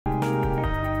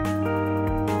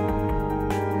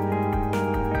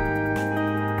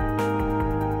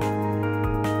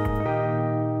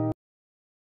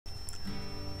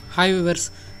Hi viewers,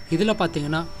 இதில்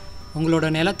பார்த்தீங்கன்னா உங்களோட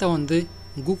நிலத்தை வந்து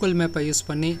கூகுள் மேப்பை யூஸ்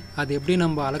பண்ணி அது எப்படி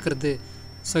நம்ம அளக்கிறது,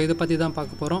 ஸோ இதை பற்றி தான்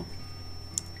பார்க்க போகிறோம்.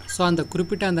 ஸோ அந்த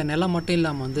குறிப்பிட்ட அந்த நிலம் மட்டும்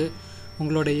இல்லாமல் வந்து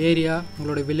உங்களோட ஏரியா,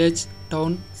 உங்களோட வில்லேஜ்,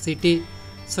 டவுன், சிட்டி,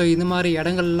 ஸோ இந்த மாதிரி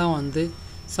இடங்கள்லாம் வந்து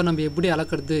ஸோ நம்ம எப்படி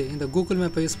அளக்கிறது இந்த கூகுள்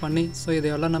மேப்பை யூஸ் பண்ணி, ஸோ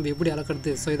இதையெல்லாம் நம்ம எப்படி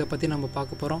அளக்கிறது, ஸோ இதை பற்றி நம்ம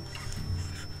பார்க்க போகிறோம்.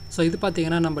 ஸோ இது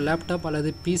பார்த்திங்கன்னா நம்ம லேப்டாப்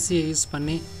அல்லது பிசியை யூஸ்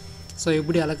பண்ணி ஸோ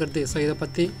எப்படி அளக்கிறது, ஸோ இதை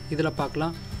பற்றி இதில்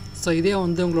பார்க்கலாம். ஸோ இதே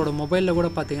வந்து உங்களோட மொபைலில் கூட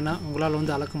பார்த்திங்கன்னா உங்களால்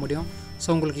வந்து அளக்க முடியும். ஸோ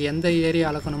உங்களுக்கு எந்த ஏரியா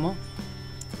அளக்கணுமோ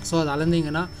ஸோ அதை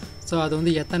அளந்தீங்கன்னா ஸோ அது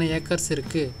வந்து எத்தனை ஏக்கர்ஸ்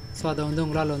இருக்குது, ஸோ அதை வந்து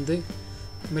உங்களால் வந்து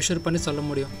மெஷர் பண்ணி சொல்ல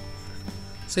முடியும்.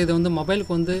 ஸோ இது வந்து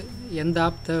மொபைலுக்கு வந்து எந்த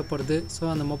ஆப் தேவைப்படுது, ஸோ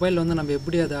அந்த மொபைலில் வந்து நம்ம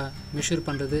எப்படி அதை மெஷர்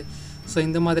பண்ணுறது, ஸோ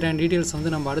இந்த மாதிரியான டீட்டெயில்ஸ்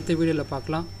வந்து நம்ம அடுத்த வீடியோவில்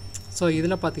பார்க்கலாம். ஸோ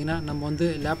இதில் பார்த்திங்கன்னா நம்ம வந்து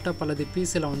லேப்டாப் அல்லது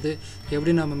பிசியில் வந்து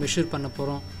எப்படி நம்ம மெஷர் பண்ண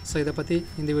போகிறோம், ஸோ இதை பற்றி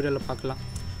இந்த வீடியோவில் பார்க்கலாம்.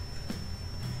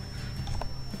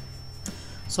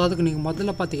 ஸோ அதுக்கு நீங்கள்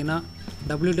முதல்ல பார்த்தீங்கன்னா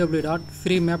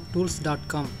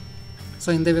www.freemaptools.com, ஸோ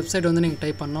இந்த வெப்சைட் வந்து நீங்கள்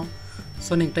டைப் பண்ணோம்.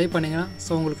 ஸோ நீங்கள் டைப் பண்ணிங்கன்னா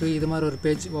ஸோ உங்களுக்கு இது மாதிரி ஒரு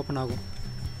பேஜ் ஓப்பன் ஆகும்.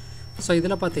 ஸோ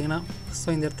இதில் பார்த்தீங்கன்னா ஸோ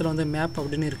இந்த இடத்துல வந்து மேப்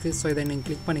அப்படின்னு இருக்குது. ஸோ இதை நீங்கள்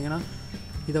கிளிக் பண்ணிங்கன்னா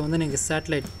இதை வந்து நீங்கள்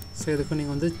சேட்டலைட், ஸோ இதுக்கு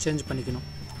நீங்கள் வந்து சேஞ்ச் பண்ணிக்கணும்.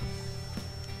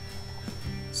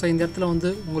 ஸோ இந்த இடத்துல வந்து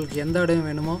உங்களுக்கு எந்த இடம்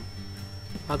வேணுமோ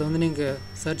அதை வந்து நீங்கள்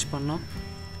சர்ச் பண்ணோம்.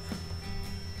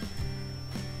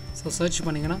 ஸோ சர்ச்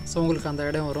பண்ணிங்கன்னா ஸோ உங்களுக்கு அந்த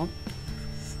இடம் வரும்.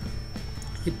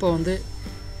 இப்போ வந்து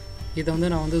இதை வந்து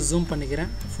நான் வந்து ஜூம்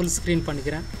பண்ணிக்கிறேன், ஃபுல் ஸ்க்ரீன்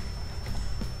பண்ணிக்கிறேன்.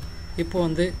 இப்போ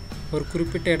வந்து ஒரு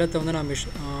குறிப்பிட்ட இடத்த வந்து நான்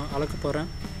அளக்க போகிறேன்.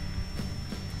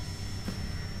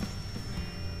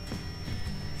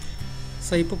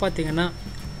 ஸோ இப்போ பார்த்தீங்கன்னா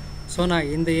ஸோ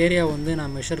நான் இந்த ஏரியா வந்து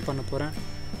நான் மெஷர் பண்ண போகிறேன்.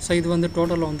 ஸோ இது வந்து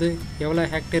டோட்டலில் வந்து எவ்வளோ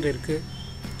ஹெக்டேர் இருக்குது,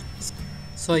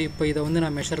 ஸோ இப்போ இதை வந்து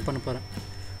நான் மெஷர் பண்ண போகிறேன்.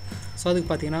 ஸோ அதுக்கு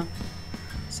பார்த்தீங்கன்னா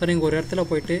ஸோ நீங்கள் ஒரு இடத்துல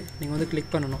போய்ட்டு நீங்கள் வந்து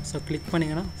கிளிக் பண்ணணும். ஸோ கிளிக்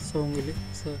பண்ணிங்கன்னா ஸோ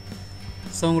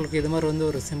உங்களுக்கு இது மாதிரி வந்து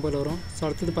ஒரு சிம்பிள் வரும். ஸோ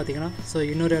அடுத்தது பார்த்தீங்கன்னா ஸோ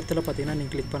இன்னொரு இடத்துல பார்த்தீங்கன்னா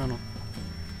நீங்கள் கிளிக் பண்ணணும்.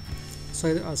 ஸோ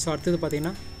அடுத்தது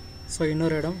பார்த்தீங்கன்னா ஸோ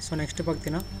இன்னொரு இடம். ஸோ நெக்ஸ்ட்டு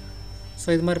பார்த்தீங்கன்னா ஸோ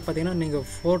இது மாதிரி பார்த்தீங்கன்னா நீங்கள்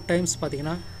 4 டைம்ஸ்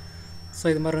பார்த்தீங்கன்னா ஸோ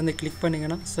இது மாதிரி வந்து கிளிக்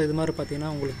பண்ணிங்கன்னா ஸோ இது மாதிரி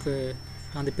பார்த்தீங்கன்னா உங்களுக்கு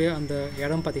அந்த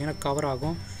இடம் பார்த்தீங்கன்னா கவர்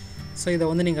ஆகும். ஸோ இதை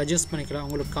வந்து நீங்கள் அட்ஜஸ்ட் பண்ணிக்கலாம்.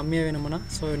 உங்களுக்கு கம்மியாக வேணும்னா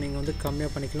ஸோ நீங்கள் வந்து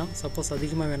கம்மியாக பண்ணிக்கலாம். சப்போஸ்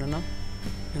அதிகமாக வேணும்னா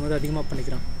நீங்கள் வந்து அதிகமாக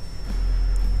பண்ணிக்கலாம்.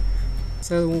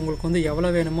 ஸோ உங்களுக்கு வந்து எவ்வளோ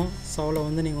வேணுமோ ஸோ அவ்வளோ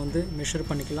வந்து நீங்கள் வந்து மெஷர்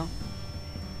பண்ணிக்கலாம்.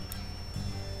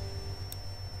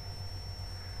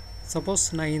 சப்போஸ்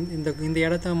நான் இந்த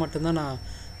இடத்த மட்டும்தான் நான்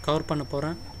கவர் பண்ண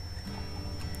போகிறேன்.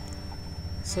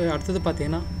 ஸோ அடுத்தது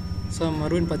பார்த்தீங்கன்னா ஸோ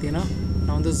மறுபடியும் பார்த்தீங்கன்னா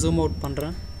நான் வந்து ஜூம் அவுட்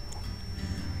பண்ணுறேன்.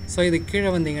 ஸோ இது கீழே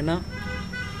வந்தீங்கன்னா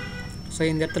ஸோ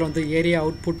இந்த இடத்துல வந்து ஏரியா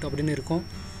அவுட்புட் அப்படின்னு இருக்கும்.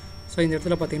 ஸோ இந்த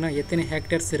இடத்துல பார்த்தீங்கன்னா எத்தனை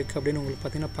ஹெக்டேர்ஸ் இருக்குது அப்படின்னு உங்களுக்கு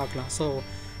பார்த்தீங்கன்னா பார்க்கலாம். ஸோ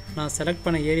நான் செலக்ட்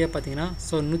பண்ண ஏரியா பார்த்தீங்கன்னா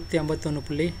ஸோ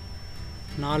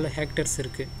 151.4 ஹெக்டேர்ஸ்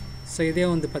இருக்குது. ஸோ இதே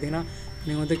வந்து பார்த்திங்கன்னா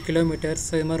நீங்கள் வந்து கிலோமீட்டர்ஸ்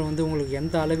இது மாதிரி வந்து உங்களுக்கு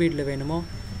எந்த அளவீடில் வேணுமோ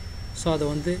ஸோ அதை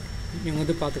வந்து நீங்கள்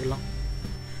வந்து பார்த்துக்கலாம்.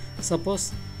 சப்போஸ்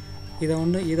இதை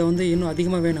வந்து இன்னும்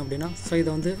அதிகமாக வேணும் அப்படின்னா ஸோ இதை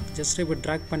வந்து ஜஸ்ட் இப்போ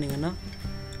ட்ராக் பண்ணிங்கன்னா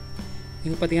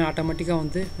நீங்கள் பார்த்தீங்கன்னா ஆட்டோமேட்டிக்காக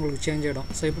வந்து உங்களுக்கு சேஞ்ச் ஆகிடும்.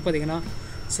 ஸோ இப்போ பார்த்தீங்கன்னா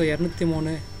ஸோ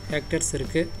 203 ஹெக்டேர்ஸ்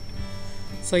இருக்குது.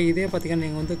 ஸோ இதே பார்த்திங்கன்னா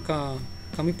நீங்கள் வந்து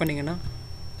கம்மி பண்ணிங்கன்னா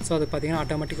ஸோ அது பார்த்திங்கன்னா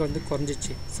ஆட்டோமேட்டிக்காக வந்து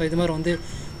குறைஞ்சிச்சு. ஸோ இது மாதிரி வந்து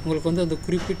உங்களுக்கு வந்து அந்த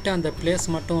குறிப்பிட்ட அந்த பிளேஸ்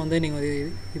மட்டும் வந்து நீங்கள்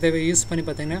இதை யூஸ் பண்ணி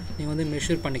பார்த்தீங்கன்னா நீங்கள் வந்து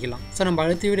மெஷர் பண்ணிக்கலாம். ஸோ நம்ம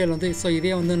அடுத்த வீடியோவில் வந்து ஸோ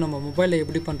இதே வந்து நம்ம மொபைலில்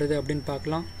எப்படி பண்ணுறது அப்படின்னு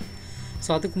பார்க்கலாம். ஸோ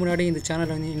அதுக்கு முன்னாடி இந்த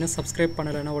சேனலை வந்து இன்னும் சப்ஸ்கிரைப்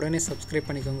பண்ணலைன்னா உடனே சப்ஸ்கிரைப்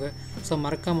பண்ணிக்கோங்க. ஸோ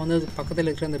மறக்காமல் வந்து அது பக்கத்தில்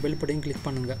இருக்கிற அந்த பெல் பட்டன் கிளிக்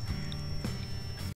பண்ணுங்கள்.